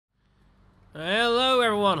Hello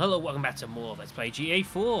everyone, hello, welcome back to more of Let's Play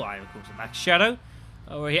GTA4. I'm of course Max Shadow.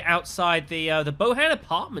 We're here outside the Bohan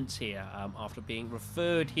Apartments here, after being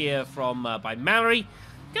referred here from by Mallory.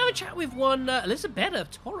 Go and chat with one Elizabetta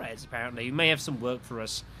Torres, apparently, who may have some work for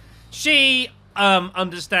us. She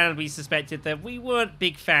understandably suspected that we weren't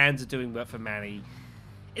big fans of doing work for Manny.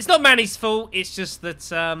 It's not Manny's fault, it's just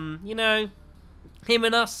that, you know, him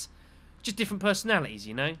and us, just different personalities,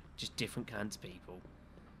 you know? Just different kinds of people.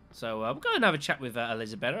 So we'll go and have a chat with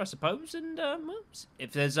Elizabetta, I suppose, and well,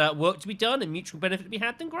 if there's work to be done and mutual benefit to be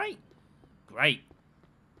had, then great. Great.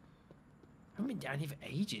 I haven't been down here for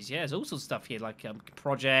ages. Yeah, there's all sorts of stuff here, like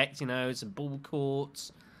projects, you know, some ball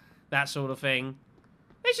courts, that sort of thing.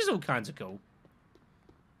 It's just all kinds of cool.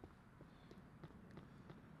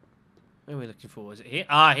 What are we looking for? Is it here?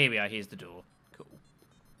 Ah, here we are. Here's the door. Cool.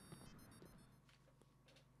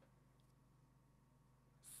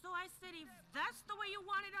 So I said, if that's the way you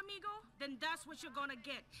want it, amigo, then that's what you're gonna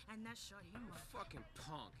get. And that shut him up. Fucking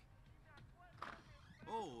punk.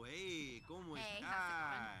 Oh, hey, ¿cómo Hey, estás?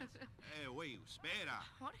 how's it Hey, wait, espera.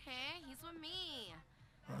 Jorge, he's with me.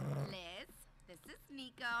 Liz, this is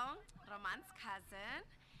Niko, Roman's cousin.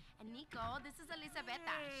 And Niko, this is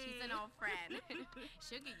Elizabetta. She's an old friend.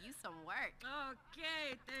 She'll get you some work.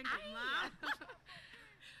 Okay, thank you, Ma.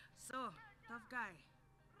 So, tough guy,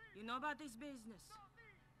 you know about this business?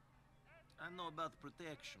 I know about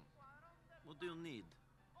protection. What do you need?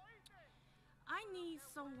 I need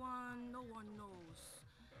someone no one knows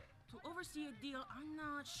to oversee a deal I'm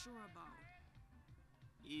not sure about.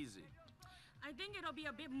 Easy. I think it'll be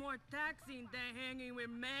a bit more taxing than hanging with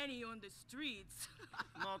Manny on the streets.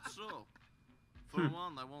 Not so. For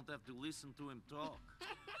one, I won't have to listen to him talk.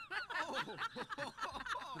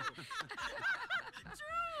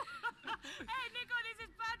 True! Hey, Niko, this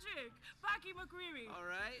is Patrick. Packie McCreary. All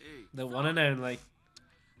right. Hey, The one and only.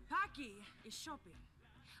 Packie is shopping,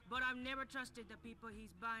 but I've never trusted the people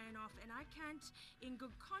he's buying off, and I can't, in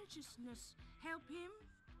good consciousness, help him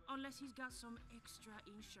unless he's got some extra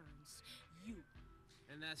insurance. You.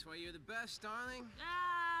 And that's why you're the best, darling?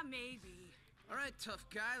 Ah, maybe. All right, tough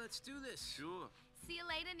guy, let's do this. sure. See you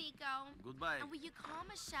later, Niko. Goodbye. And will you call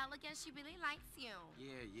Michelle again? She really likes you.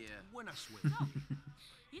 Yeah. Buena suerte.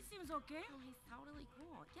 He seems okay. Oh, he's totally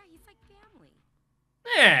cool. Yeah, he's like family.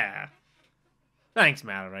 Yeah. Thanks,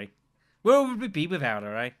 Mallory. Where would we be without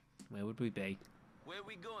her, eh? Where would we be? Where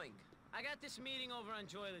we going? I got this meeting over on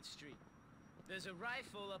Joylet Street. There's a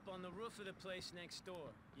rifle up on the roof of the place next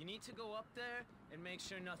door. You need to go up there and make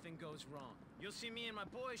sure nothing goes wrong. You'll see me and my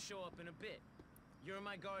boys show up in a bit. You're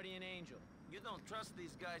my guardian angel. You don't trust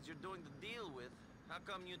these guys you're doing the deal with. How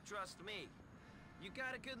come you trust me? You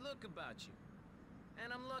got a good look about you.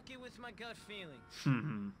 And I'm lucky with my gut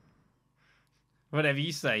feeling. Whatever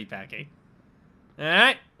you say, Packie.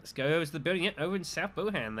 Alright, let's go over to the building. Yeah, over in South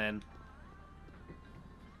Bohan, then.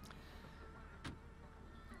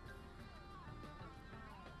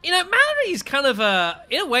 You know, Mallory's kind of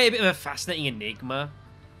in a way, a bit of a fascinating enigma.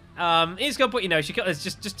 He's got to put, you know, it's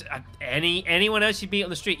just anyone else you meet on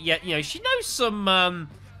the street. Yet, you know, she knows some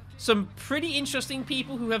pretty interesting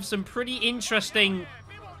people who have some pretty interesting.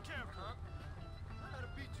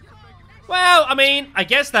 Well, I mean, I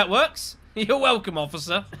guess that works. You're welcome,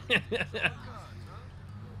 officer.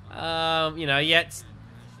 You know, yet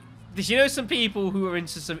she knows some people who are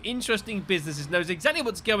into some interesting businesses, knows exactly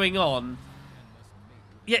what's going on.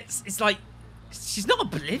 Yet it's like she's not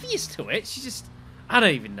oblivious to it. She just, I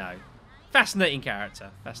don't even know. Fascinating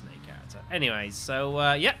character. Fascinating character. Anyways,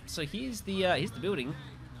 so yep. So here's the building.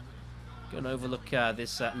 Go and overlook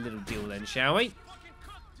this little deal then, shall we?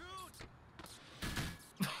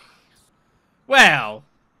 Well.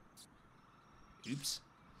 Oops.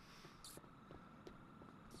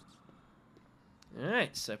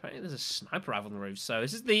 Alright, so apparently there's a sniper rifle on the roof. So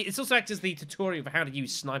this is it's also acts as the tutorial for how to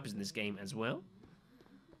use snipers in this game as well.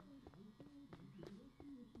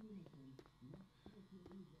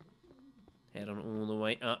 Head on all the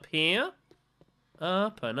way up here.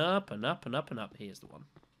 Up and up and up and up and up. Here's the one.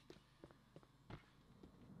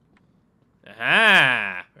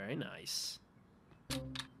 Aha! Very nice.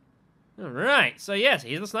 Alright, so yes,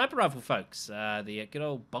 here's the sniper rifle, folks. The good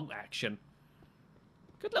old bolt action.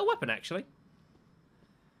 Good little weapon, actually.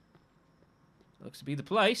 Looks to be the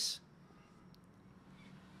place.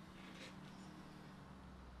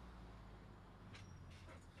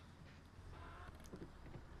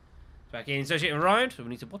 Back in, associate arrived. We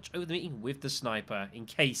need to watch over the meeting with the sniper in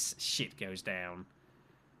case shit goes down.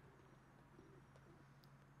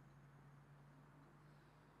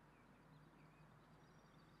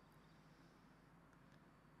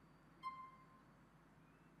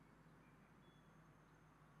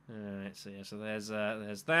 Alright, Let's see. So there's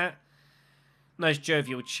that. Nice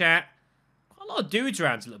jovial chat. Quite a lot of dudes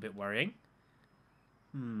around. It's a little bit worrying.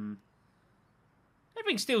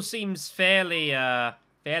 Everything still seems fairly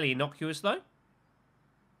innocuous though.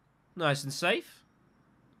 Nice and safe.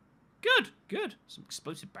 Good, good. Some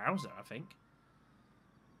explosive barrels there, I think.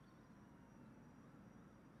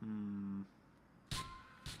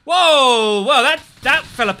 Whoa! Well, that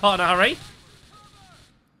fell apart in a hurry.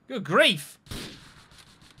 Good grief.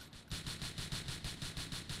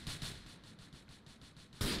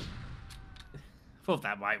 Thought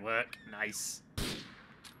that might work. Nice.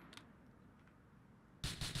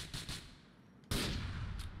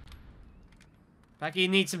 Packie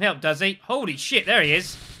needs some help, does he? Holy shit, there he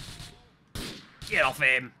is. Get off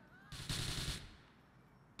him.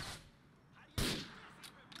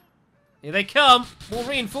 Here they come. More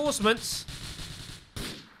reinforcements.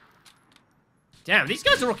 Damn, these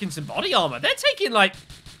guys are rocking some body armor. They're taking, like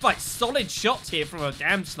solid shots here from a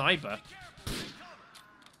damn sniper.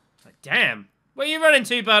 Like, damn. Where you running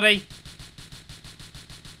to, buddy?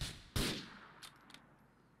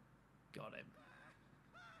 Got him.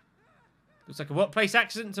 Looks like a workplace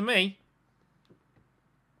accident to me.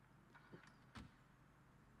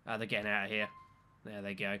 Ah, they're getting out of here. There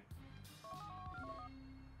they go.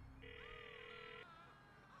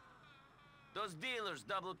 Those dealers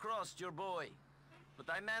double-crossed your boy, but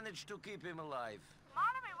I managed to keep him alive.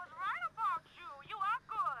 Monomy was right about you. You are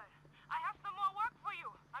good. I have some more work for you.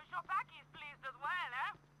 I'm sure Packie is pleased as well,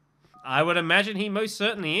 eh? I would imagine he most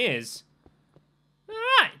certainly is.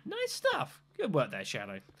 Alright, nice stuff. Good work there,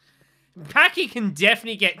 Shadow. Packie can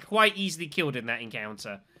definitely get quite easily killed in that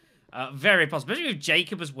encounter. Very possible, especially with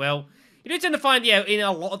Jacob as well. You do tend to find, in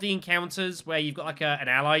a lot of the encounters where you've got like an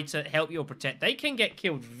ally to help you or protect, they can get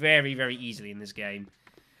killed very, very easily in this game.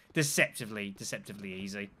 Deceptively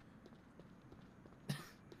easy.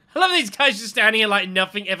 I love these guys just standing here like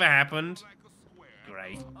nothing ever happened.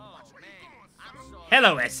 Great.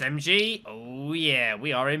 Hello, SMG. Oh, yeah,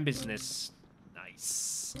 we are in business.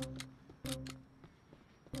 Nice.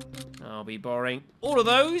 I'll be borrowing all of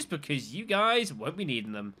those because you guys won't be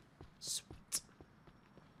needing them. Sweet.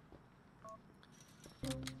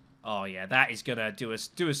 Oh yeah, that is gonna do us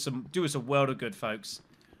a world of good, folks.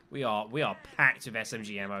 We are packed with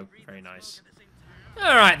SMG ammo. Very nice.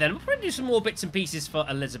 All right then, we'll probably do some more bits and pieces for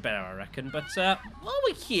Elizabetta, I reckon. But while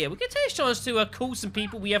we're here, we're gonna take a chance to call some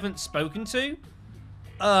people we haven't spoken to,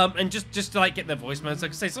 and just to like get their voicemails.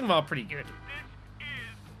 Like I say, some of them are pretty good. This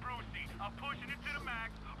is Brucey. I'm pushing it to the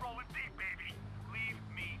max, rolling deep, baby. Leave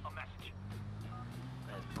me a message.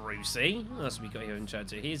 There's Brucey. What else have we got here in chat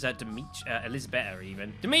too? Here's Elizabetta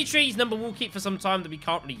even. Dimitri's number we'll keep for some time that we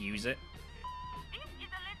can't really use it. This is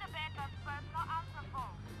Elizabetta's personal answer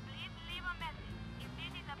phone. Please leave a message. If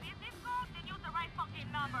this is a business call, then use the right fucking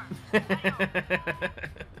number.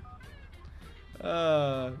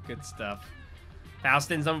 Oh, good stuff.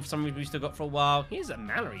 Faustin's on something we've still got for a while. Here's at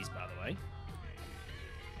Mallory's, by the way.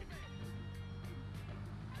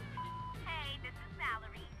 Hey, this is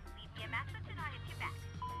Mallory. Leave me a message and I'll hit you back.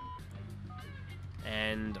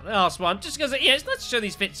 And the last one, just because, yes, let's show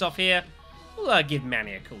these fits off here. We'll give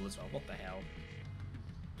Manny a call as well. What the hell?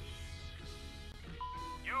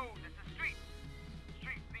 Yo, this is Street.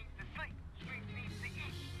 Street needs to sleep. Street needs to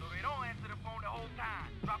eat. So they don't answer the phone the whole time.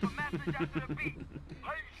 Drop a message after the beep.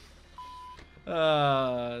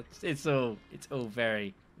 It's all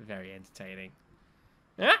very, very entertaining.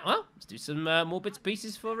 Yeah, well, let's do some more bits and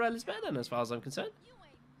pieces for Elizabeth then, as far as I'm concerned.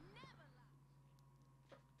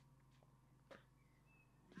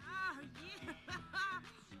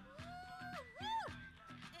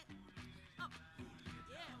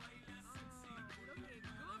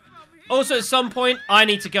 Also, at some point, I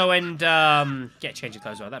need to go and get a change of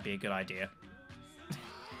clothes. Well, that'd be a good idea.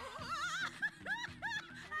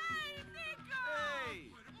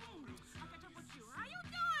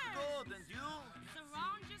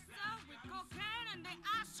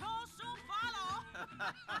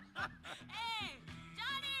 Hey,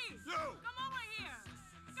 Johnny! Yo! Come over here!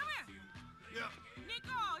 Come here! Yeah.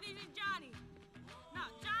 Niko, this is Johnny. Now,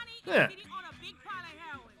 Johnny Yeah. is sitting on a big pile of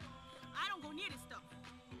heroin. I don't go near this stuff,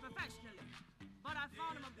 professionally. But I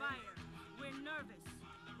found him a buyer. We're nervous.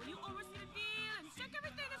 Will you oversee the deal and check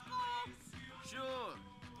everything is cool? Sure.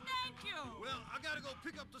 Thank you! Well, I gotta go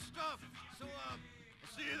pick up the stuff, so, I'll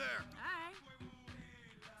see you there. Alright.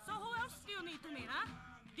 So who else do you need to meet, huh?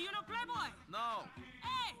 Do you know Playboy? No.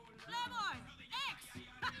 Hey, Playboy! X!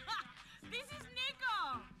 This is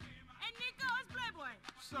Niko! And Niko is Playboy.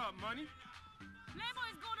 What's up, money? Playboy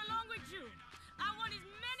is going along with you. I want as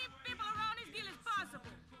many people around this deal as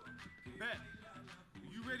possible. Bet.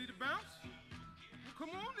 You ready to bounce? We'll Come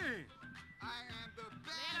on then. I am the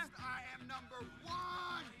best. I am number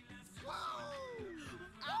one. Whoa!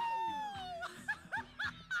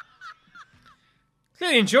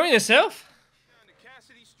 Clearly enjoying yourself. Down to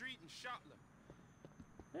Cassidy Street in Shotler.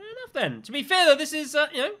 Fair enough then. To be fair though, this is,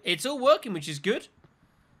 you know, it's all working, which is good.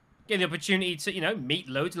 Getting the opportunity to, you know, meet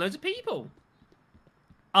loads and loads of people.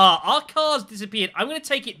 Our car's disappeared. I'm going to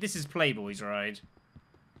take it this is Playboy's ride.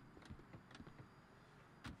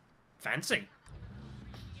 Fancy.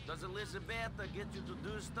 Does Elizabetta get you to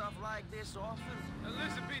do stuff like this often?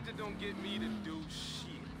 Elizabetta don't get me to do shit.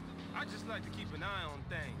 I just like to keep an eye on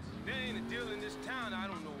things. There ain't a deal in this town I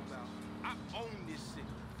don't know about. I own this city,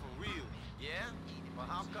 for real. Yeah? Well,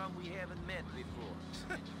 how come we haven't met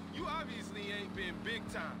before? You obviously ain't been big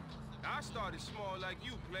time. I started small like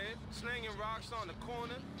you, player. Slinging rocks on the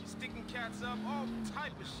corner, sticking cats up, all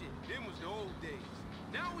type of shit. Them was the old days.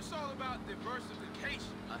 Now it's all about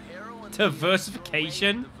diversification. A heroin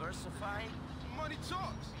Diversification? Diversifying? Money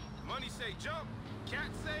talks. Money say jump.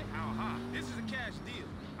 Cats say how high. This is a cash deal.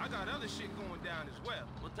 I got other shit going down as well.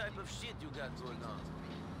 What type of shit you got going on?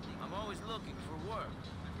 I'm always looking for work.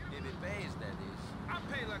 If it pays, that is. I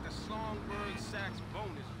pay like a Songbird Sachs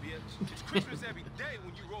bonus, bitch. It's Christmas every day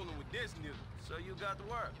when you rolling with this nigga. So you got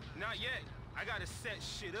work? Not yet. I gotta set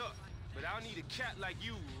shit up. But I'll need a cat like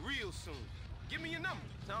you real soon. Give me your number.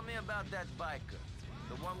 Tell me about that biker.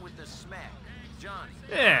 The one with the smack. Johnny.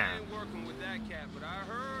 Yeah. I ain't working with that cat, but I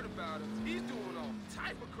heard about him. He's doing all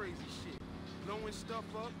type of crazy shit. Blowing stuff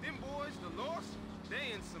up. Them boys, the Lost,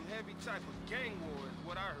 they in some heavy type of gang war is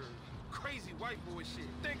what I heard. Crazy white boy shit.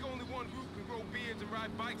 Think only one group can grow beards and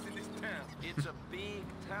ride bikes in this town. It's a big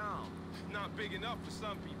town. Not big enough for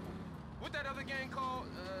some people. What that other gang called?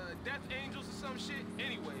 Death Angels or some shit?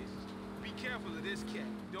 Anyways, be careful of this cat.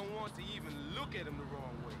 Don't want to even look at him the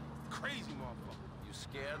wrong way. Crazy motherfucker. You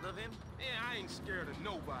scared of him? Yeah, I ain't scared of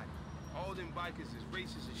nobody. All them bikers is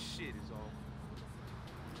racist as shit is all.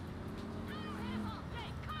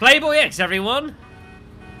 Playboy X, everyone.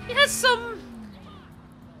 He has some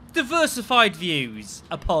diversified views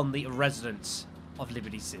upon the residents of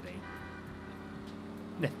Liberty City.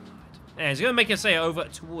 Never mind. And he's going to make us say over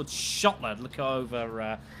towards Shotland, look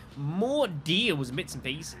over more deals, bits and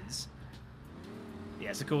pieces.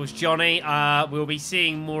 Yes, of course, Johnny. We'll be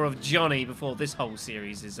seeing more of Johnny before this whole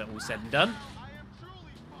series is all said and done.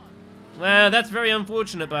 Well, that's very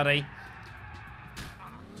unfortunate, buddy.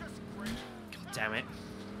 God damn it.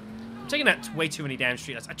 I'm taking that way too many down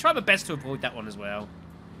streets. I try my best to avoid that one as well.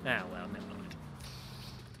 Ah, well, never mind.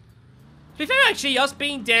 To be fair, actually, us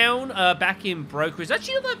being down back in Broker is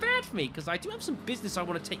actually not that bad for me, because I do have some business I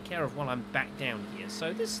want to take care of while I'm back down here.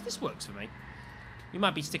 So this works for me. We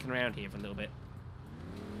might be sticking around here for a little bit.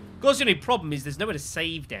 Of course, the only problem is there's nowhere to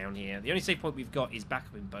save down here. The only save point we've got is back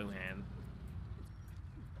up in Bohan.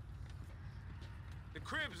 The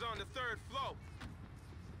crib's on the 3rd floor.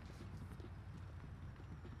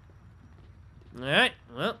 Alright,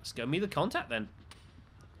 well, let's go meet the contact then.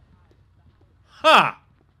 Ha!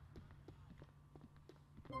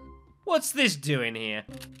 What's this doing here?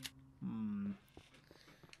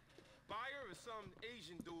 Buyer is some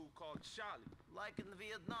Asian dude called Charlie. Like in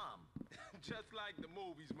Vietnam. Just like the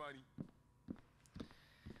movies, money.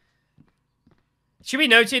 Should be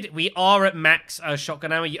noted, we are at max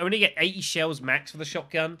shotgun ammo. You only get 80 shells max for the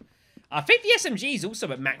shotgun. I think the SMG is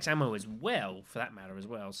also at max ammo as well, for that matter as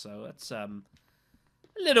well. So that's a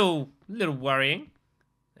little worrying.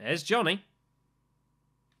 There's Johnny.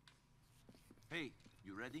 Hey,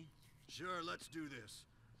 you ready? Sure, let's do this.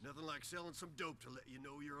 Nothing like selling some dope to let you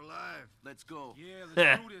know you're alive. Let's go. Yeah,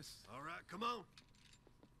 let's do this. All right, come on.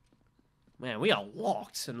 Man, we are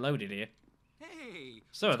locked and loaded here. Hey.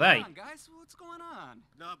 So are what's they. going on, guys? What's going on?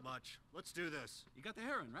 Not much. Let's do this. You got the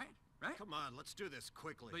heroin, right? Right? Come on, let's do this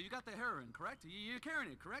quickly. But you got the heroin, correct? You're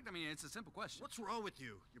carrying it, correct? I mean, it's a simple question. What's wrong with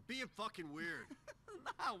you? You're being fucking weird.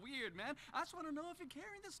 Not weird, man. I just want to know if you're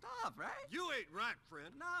carrying the stuff, right? You ain't right, friend.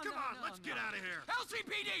 No, Come no, on, no, let's get no. out of here.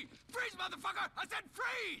 LCPD! Freeze, motherfucker! I said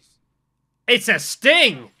freeze! It's a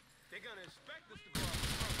sting! They're gonna expect us to go up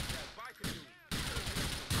that biker dude.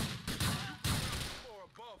 Or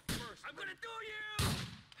above first. I'm gonna do you!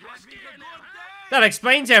 Let's get in there. That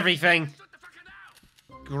explains everything.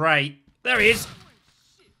 Great. There he is.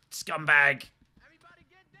 Scumbag. Everybody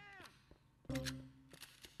get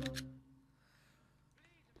down.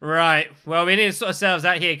 Right. Well, we need to sort ourselves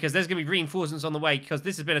out here because there's going to be reinforcements on the way because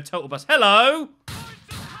this has been a total bust. Hello?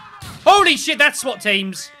 Holy shit, that's SWAT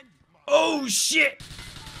teams. Oh, shit.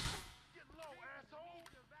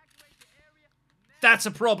 That's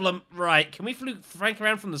a problem. Right. Can we flank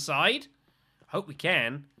around from the side? I hope we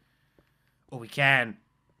can. Oh, we can.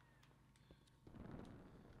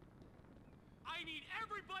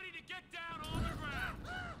 everybody to get down on the ground.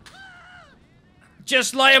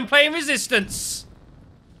 Just like I'm playing Resistance.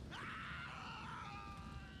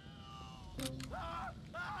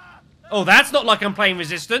 Oh, that's not like I'm playing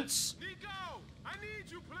Resistance. Niko, I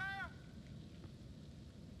need you, player.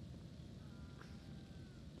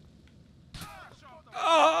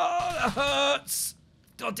 Oh, that hurts.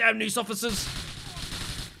 Goddamn noose officers.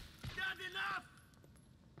 Not enough.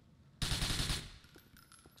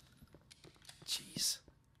 Jeez.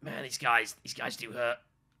 Man, these guys do hurt.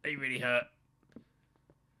 They really hurt.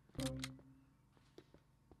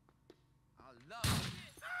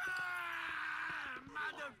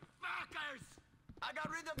 Motherfuckers! I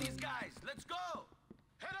got rid of these guys. Let's go.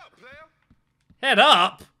 Head up, player. Head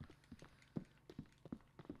up?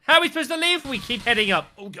 How are we supposed to leave if we keep heading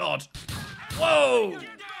up? Oh, God. Whoa!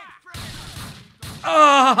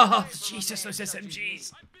 Oh, Jesus, those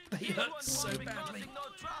SMGs. They hurt so badly. No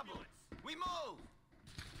trouble. We move.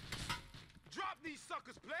 Drop these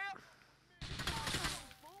suckers, player.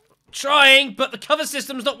 Trying, but the cover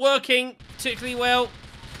system's not working particularly well.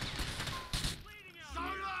 So long.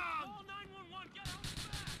 All 911, get out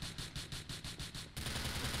fast.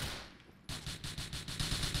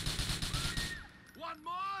 One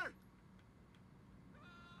more.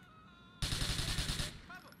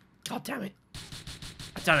 God damn it.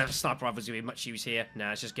 I don't know if a sniper rifle's going to be much use here. Nah,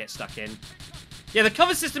 let's just get stuck in. Yeah, the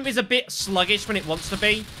cover system is a bit sluggish when it wants to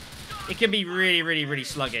be. It can be really, really, really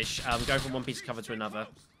sluggish. Going from one piece of cover to another.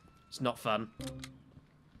 It's not fun.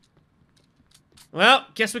 Well,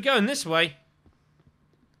 guess we're going this way.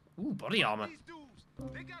 Ooh, body armor. These dudes,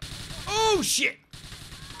 they got Oh, shit!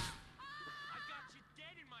 I got you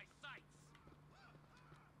dead in my sights.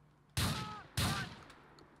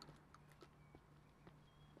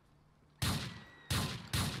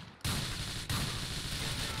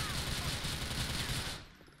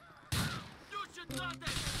 You should not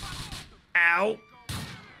have. Ow!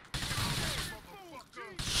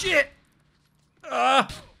 Shit!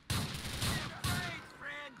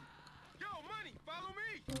 friend. Yo, money, follow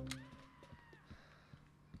me.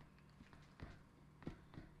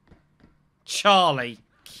 Charlie.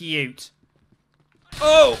 Cute.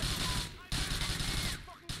 Oh!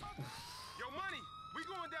 Yo, money, we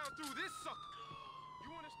going down through this sucker.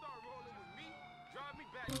 You want to start rolling with me? Drive me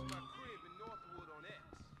back to my crib in Northwood on X.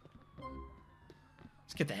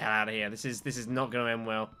 Let's get the hell out of here. This is not going to end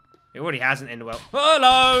well. It already hasn't ended well.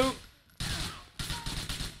 Hello!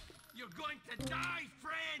 You're going to die,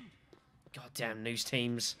 friend. Goddamn news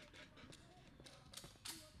teams.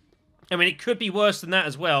 I mean, it could be worse than that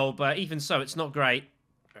as well, but even so, it's not great.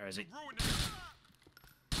 Where is it?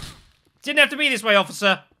 Didn't have to be this way,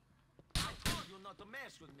 officer. I told you not to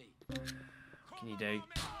mess with me. What can you do?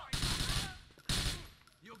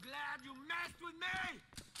 You glad you messed with me?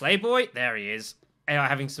 Playboy? There he is. AI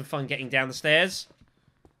having some fun getting down the stairs.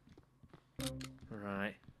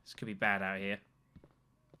 Right. This could be bad out here.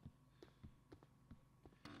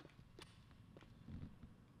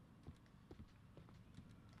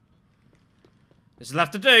 There's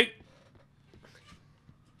left to do.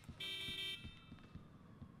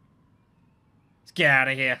 Let's get out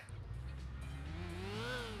of here.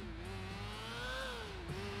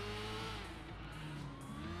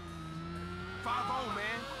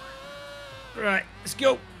 Right, let's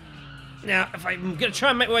go. Now, if I'm going to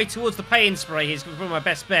try and make my way towards the pay-in spray here, it's going to be my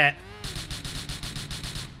best bet.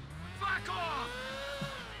 Fuck off!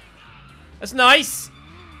 That's nice.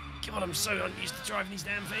 God, I'm so unused to driving these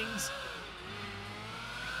damn things.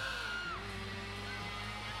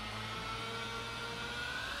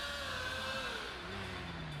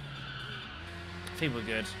 I think we're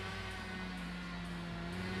good.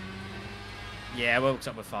 Yeah, well, looks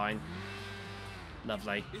like we're fine.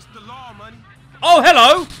 Lovely. It's the law, money. Oh,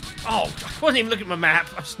 hello! Oh, I wasn't even looking at my map.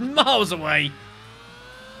 I was miles away.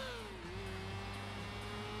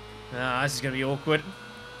 Ah, this is going to be awkward.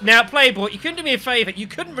 Now, Playboy, you couldn't do me a favour. You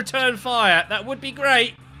couldn't return fire. That would be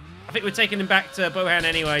great. I think we're taking him back to Bohan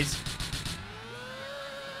anyways.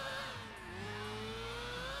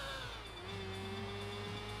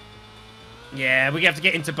 Yeah, we have to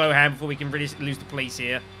get into Bohan before we can really lose the police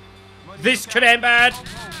here. This could end bad.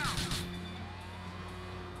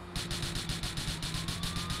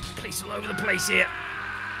 Police all over the place here.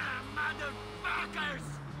 Motherfuckers!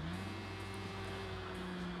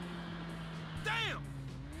 Damn!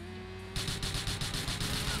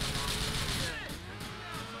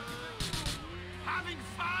 Having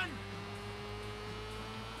fun?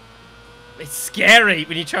 It's scary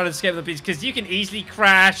when you're trying to escape the police because you can easily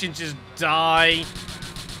crash and just die.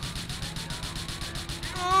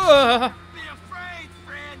 Ugh. Be afraid,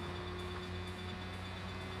 friend.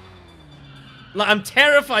 Like, I'm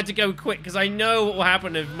terrified to go quick because I know what will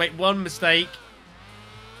happen if I make one mistake.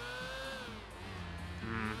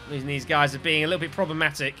 These guys are being a little bit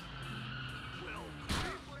problematic.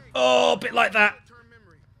 Oh, a bit like that.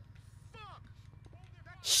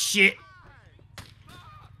 Shit.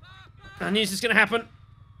 I knew this was going to happen.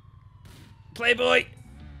 Playboy.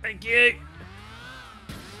 Thank you.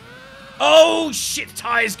 Oh, shit. The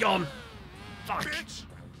tire's gone. Fuck.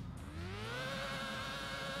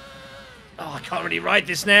 Oh, I can't really ride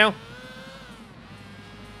this now.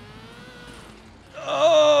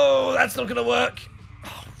 Oh, that's not going to work.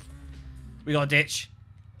 Oh, we got a ditch.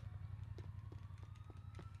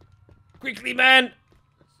 Quickly, man.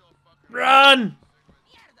 Run.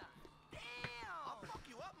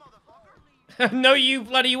 No, you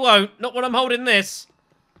bloody won't. Not when I'm holding this.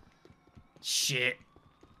 Shit.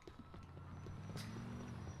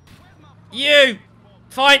 You.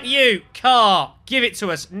 Find you. Car. Give it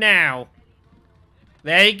to us now.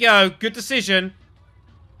 There you go. Good decision.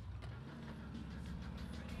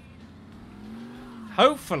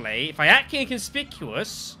 Hopefully, if I act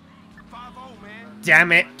inconspicuous...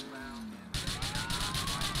 Damn it.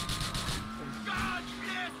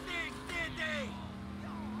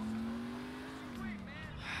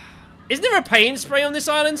 Isn't there a paint spray on this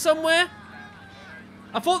island somewhere?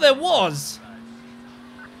 I thought there was.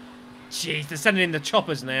 Jeez, they're sending in the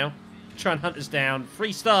choppers now. Try and hunt us down.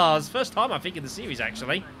 3 stars. First time, I think, in the series,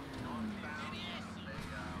 actually.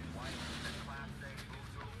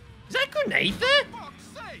 Is that a grenade there?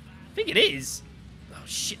 I think it is. Oh,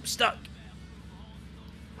 shit, I'm stuck.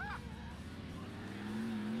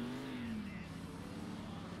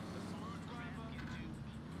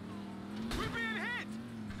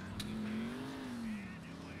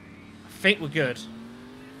 I think we're good.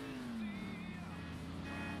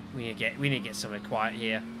 We need to get somewhere quiet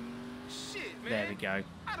here. Shit, man. There we go.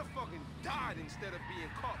 I'd have fucking died instead of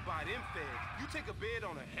being caught by them feds. You take a bed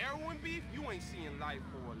on a heroin beef, you ain't seeing life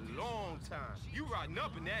for a long time. You rotting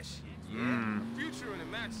up in that shit. Yeah. Future in a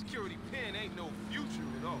max security pen ain't no future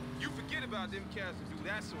at all. You forget about them cats who do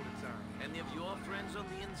that sort of time. Any of your friends on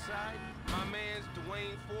the inside? My man's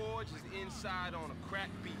Dwayne Forge is inside on a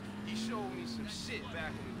crack beat. He showed me some shit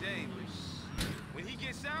back in the day, but when he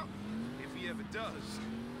gets out, if he ever does,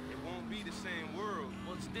 it won't be the same world.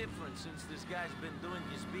 What's different since this guy's been doing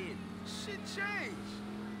his bid? Shit changed.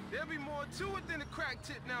 There'll be more to it than a crack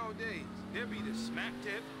tip nowadays. There'll be the smack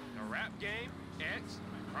tip, the rap game, X,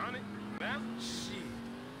 chronic, meth. Shit.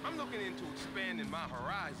 I'm looking into expanding my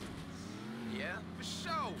horizons. Yeah? For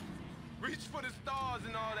sure. Reach for the stars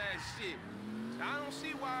and all that shit. I don't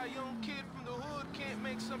see why a young kid from the hood can't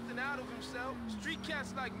make something out of himself. Street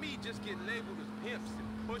cats like me just get labeled as pimps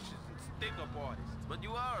and pushers and stick-up artists. But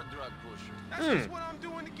you are a drug pusher. That's just what I'm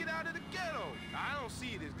doing to get out of the ghetto. I don't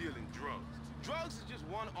see it as dealing drugs. Drugs is just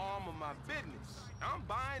one arm of my business. I'm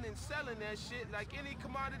buying and selling that shit like any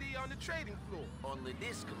commodity on the trading floor. Only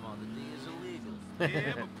this commodity is illegal.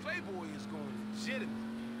 Yeah, but Playboy is going legitimate.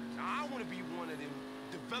 I want to be one of them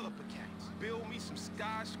developer cats. Build me some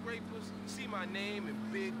skyscrapers, see my name in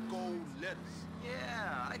big gold letters.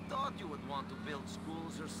 Yeah, I thought you would want to build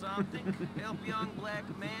schools or something. Help young black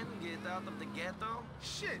men get out of the ghetto.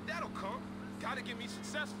 Shit, that'll come. Gotta get me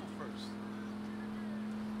successful first.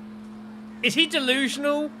 Is he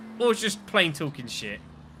delusional or just plain talking shit?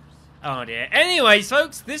 Oh dear. Anyways,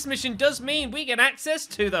 folks, this mission does mean we get access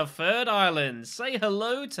to the 3rd island. Say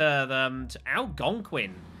hello to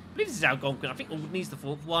Algonquin. I believe this is Algonquin. I think it needs the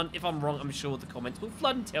 4th one. If I'm wrong, I'm sure the comments will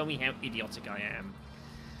flood and tell me how idiotic I am.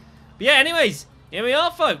 But yeah, anyways, here we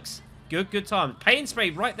are, folks. Good time. Paint spray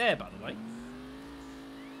right there, by the way.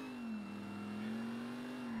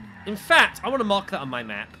 In fact, I want to mark that on my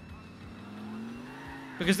map.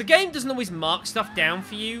 Because the game doesn't always mark stuff down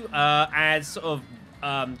for you as sort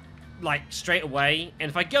of, like, straight away. And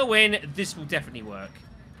if I go in, this will definitely work.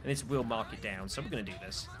 And this will mark it down. So we're going to do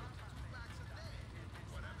this.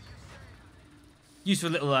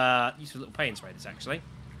 Useful little paint spray, this, actually.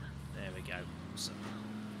 There we go. So,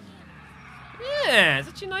 yeah, it's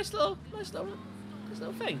actually a nice little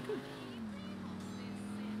thing. Good.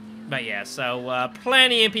 But yeah, so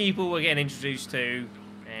plenty of people we're getting introduced to.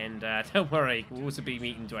 And don't worry, we'll also be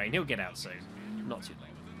meeting Dwayne. He'll get out soon. Not too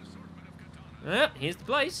long. Here's the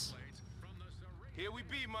place. Here we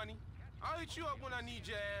be, money. I'll hit you up when I need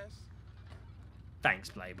your ass. Thanks,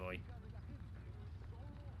 Playboy.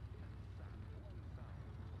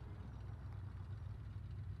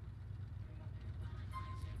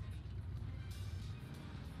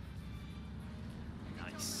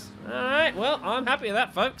 Nice. Alright, well, I'm happy with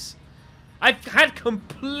that, folks. I had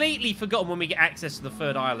completely forgotten when we get access to the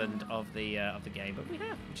 3rd island of the game, but we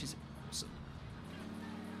have, which is awesome.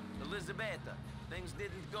 Elizabetta, things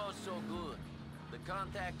didn't go so good. The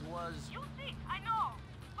contact was... You see, I know.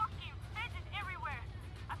 Fucking feds everywhere.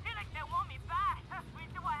 I feel like they want me back.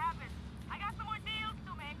 Wait till what happens. I got some more deals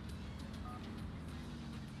to make.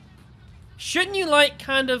 Shouldn't you, like,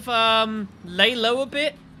 kind of, lay low a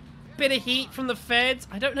bit? Bit of heat from the feds?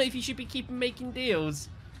 I don't know if you should be keeping making deals.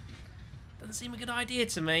 Doesn't seem a good idea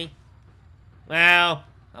to me. Well,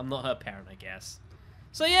 I'm not her parent, I guess.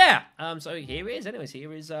 So yeah, so here it is. Anyways,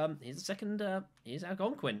 here's the second, here's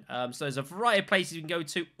Algonquin. So there's a variety of places you can go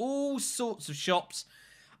to, all sorts of shops.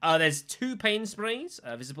 There's 2 pain sprays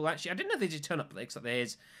visible. Actually, I didn't know they did turn up. Looks like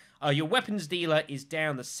there's your weapons dealer is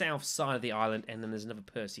down the south side of the island, and then there's another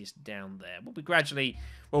Perseus down there. We'll be gradually,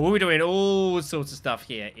 well, we'll be doing all sorts of stuff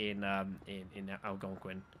here in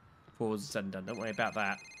Algonquin. Before all said and done. Don't worry about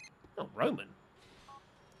that. Oh, Roman.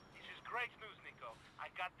 This is great news, Niko. I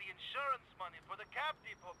got the insurance money for the cab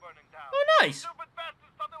depot burning down. Oh, nice. Stupid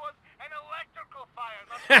bastards thought there was an electrical fire.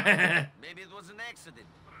 Not Maybe it was an accident.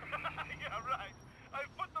 yeah, right. I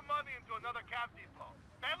put the money into another cab depot.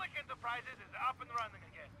 Bellic Enterprises is up and running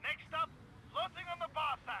again. Next up, floating on the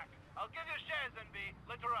bar sack. I'll give you shares, NB,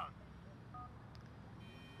 later on.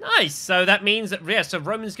 Nice. So that means that, yeah, so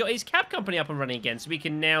Roman's got his cab company up and running again, so we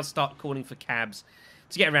can now start calling for cabs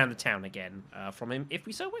to get around the town again from him, if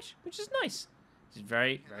we so wish, which is nice. Which is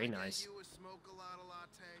very, very nice.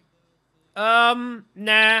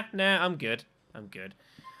 Nah, I'm good. I'm good.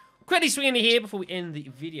 Quickly swing in here before we end the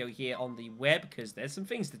video here on the web, because there's some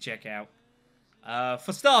things to check out.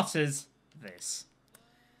 For starters, this.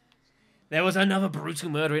 There was another brutal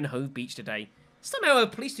murder in Hove Beach today. Somehow,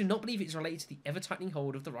 police do not believe it's related to the ever-tightening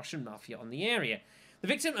hold of the Russian mafia on the area. The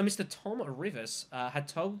victim, a Mr. Tom Rivers, had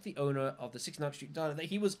told the owner of the 69th Street diner that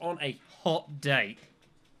he was on a hot date.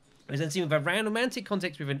 He was then seen with a romantic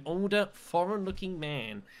context with an older, foreign-looking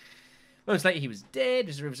man. Moments later, he was dead.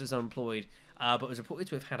 Mr. Rivers was unemployed, but was reported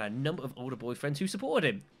to have had a number of older boyfriends who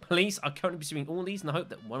supported him. Police are currently pursuing all these in the hope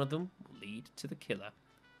that one of them will lead to the killer.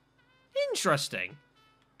 Interesting.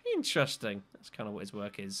 Interesting. That's kind of what his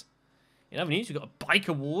work is. In other news, we've got a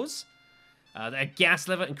biker wars. A gas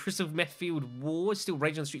lever and crystal meth-fueled war is still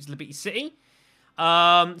raging on the streets of Liberty City.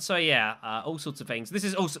 So yeah, all sorts of things. This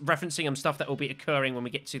is also referencing stuff that will be occurring when we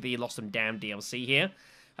get to the Lost and Damned DLC here.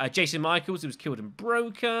 Jason Michaels, who was killed in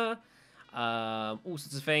Broker. All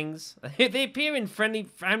sorts of things. They appear in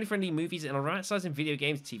family-friendly movies and are right-sized in video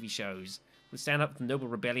games and TV shows. Would stand up for the noble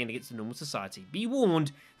rebellion against the normal society. Be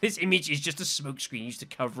warned, this image is just a smokescreen used to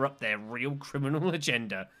cover up their real criminal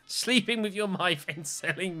agenda. Sleeping with your wife and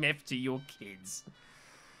selling meth to your kids.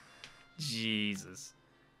 Jesus.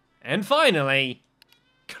 And finally,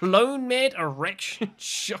 clone med erection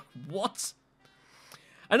shock. What?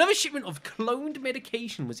 Another shipment of cloned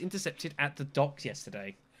medication was intercepted at the docks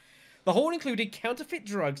yesterday. The haul included counterfeit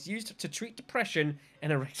drugs used to treat depression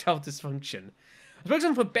and erectile dysfunction. A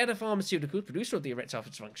spokesman for Better Pharmaceuticals, producer of the erectile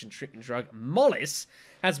dysfunction treatment drug Mollis,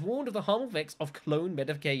 has warned of the harmful effects of clone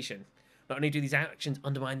medication. Not only do these actions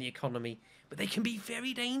undermine the economy, but they can be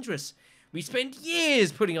very dangerous. We spend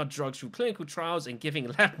years putting our drugs through clinical trials and giving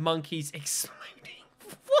lab monkeys exploding.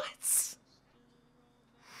 What?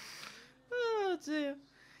 Oh dear.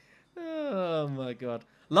 Oh my god.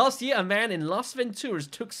 Last year, a man in Las Venturas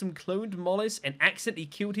took some cloned mollis and accidentally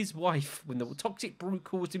killed his wife when the toxic brew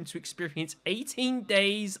caused him to experience 18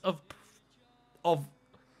 days of...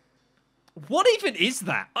 What even is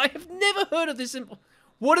that? I have never heard of this.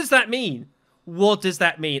 What does that mean? What does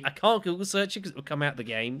that mean? I can't Google search it because it will come out of the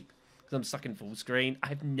game. Because I'm stuck in full screen.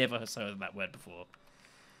 I've never heard of that word before.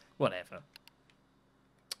 Whatever.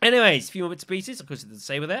 Anyways, a few more bits and pieces. Of course, it doesn't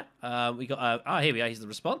say we're there. We got... here we are. Here's the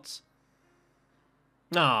response.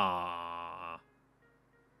 Ah,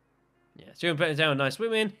 yeah, so putting down nice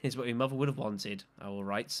women is what your mother would have wanted. I will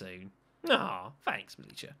write soon. Ah, thanks,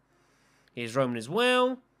 Militia. Here's Roman as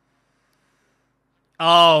well.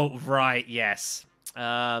 Oh, right, yes.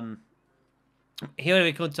 Here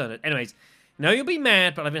we go. Anyways, no, you'll be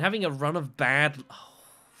mad, but I've been having a run of bad. Oh,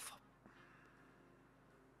 fuck.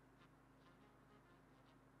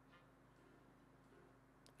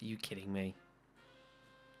 Are you kidding me?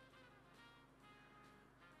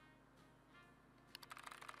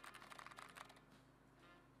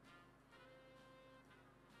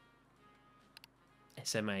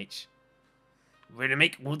 SMH. We're gonna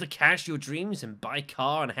make all the cash your dreams and buy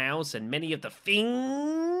car and house and many of the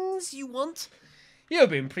things you want. You've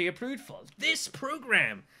been pre-approved for this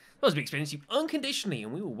program. Those will experience you unconditionally,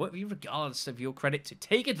 and we will work with you regardless of your credit to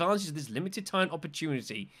take advantage of this limited time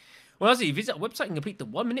opportunity. Well, also, you visit our website and complete the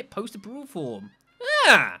 1-minute post-approval form.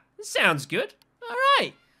 Ah, sounds good. All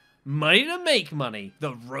right. Money to make money.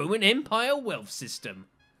 The Roman Empire wealth system.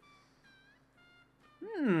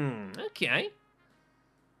 Okay.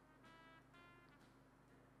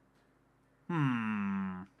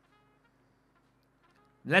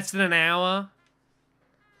 Less than an hour.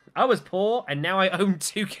 I was poor, and now I own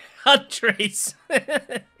 2 countries.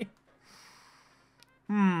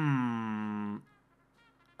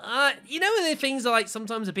 You know, the things are like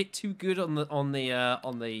sometimes a bit too good on the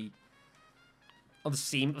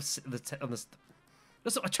seam on the.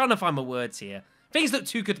 I'm trying to find my words here. Things look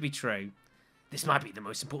too good to be true. This might be the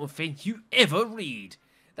most important thing you ever read.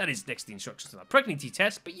 That is next to the instructions on a pregnancy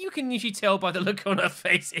test, but you can usually tell by the look on her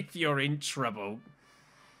face if you're in trouble.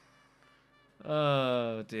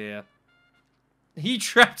 Oh dear. You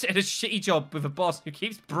trapped at a shitty job with a boss who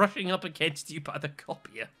keeps brushing up against you by the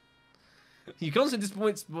copier. You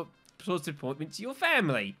constantly disappointment to your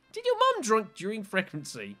family. Did your mum drunk during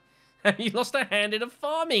pregnancy? Have you lost a hand in a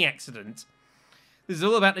farming accident? This is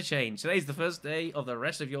all about to change. Today's the first day of the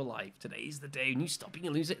rest of your life. Today's the day when you stop being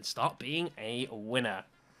a loser and start being a winner.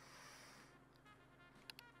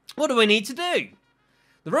 What do I need to do?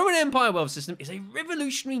 The Roman Empire wealth system is a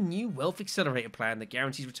revolutionary new wealth accelerator plan that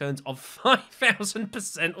guarantees returns of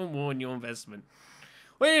 5,000% or more in your investment.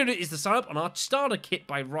 What you do is to sign up on our starter kit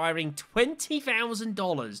by wiring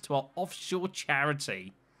 $20,000 to our offshore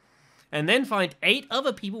charity. And then find 8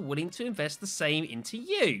 other people willing to invest the same into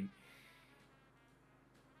you.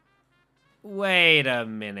 Wait a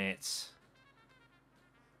minute.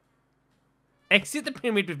 Exit the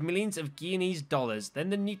pyramid with millions of Guineas dollars. Then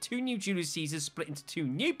the 2 new Julius Caesars split into 2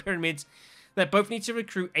 new pyramids that both need to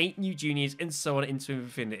recruit 8 new juniors and so on into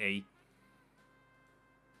infinity.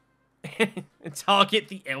 And target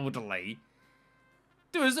the elderly.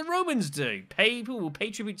 Do as the Romans do. People will pay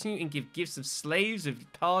tribute to you and give gifts of slaves of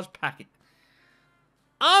large packet.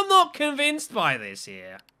 I'm not convinced by this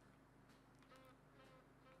here.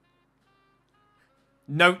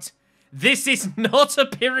 Note, this is not a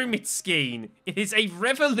pyramid scheme. It is a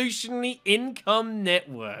revolutionary income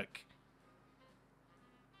network.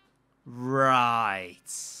 Right.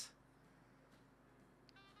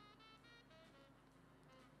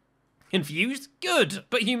 Confused? Good,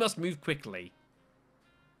 but you must move quickly.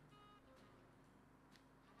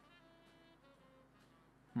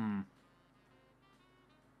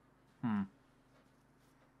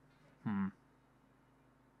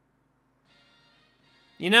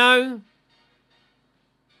 You know,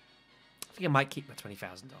 I think I might keep my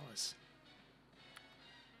 $20,000.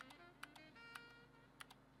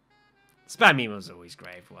 Spam emails are always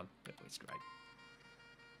great, everyone. They're always great.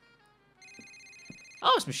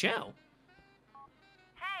 Oh, it's Michelle.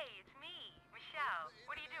 Hey, it's me, Michelle.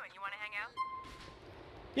 What are you doing? You want to hang out?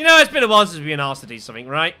 You know, it's been a while since we've been asked to do something,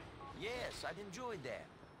 right? Yes, I'd enjoy that.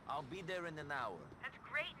 I'll be there in an hour. That's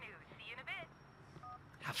great news. See you in a bit.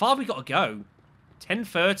 How far have we got to go?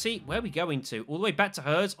 10:30? Where are we going to? All the way back to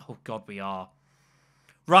hers? Oh, God, we are.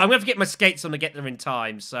 Right, I'm going to have to get my skates on to get there in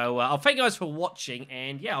time. So, I'll thank you guys for watching.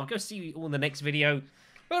 And, yeah, I'll go see you all in the next video.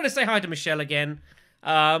 We're going to say hi to Michelle again. You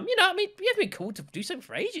know, I mean, it would been cool to do something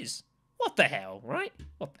for ages. What the hell, right?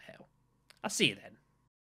 What the hell? I'll see you then.